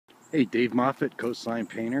Hey, Dave Moffat, Coastline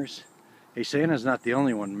Painters. Hey, Santa's not the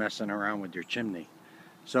only one messing around with your chimney.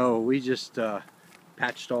 So we just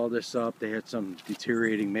patched all this up. They had some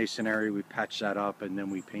deteriorating masonry. We patched that up, and then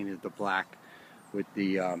we painted the black with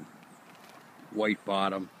the white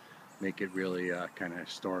bottom. Make it really kind of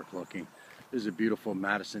historic looking. This is a beautiful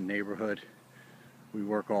Madison neighborhood. We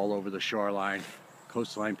work all over the shoreline.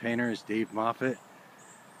 Coastline Painters, Dave Moffat,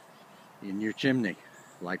 in your chimney,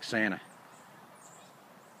 like Santa.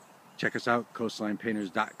 Check us out,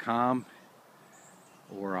 coastlinepainters.com,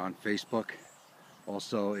 or on Facebook.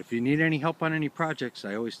 Also, if you need any help on any projects,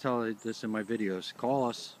 I always tell this in my videos, call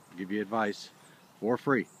us, give you advice for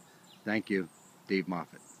free. Thank you. Dave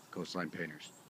Moffat, Coastline Painters.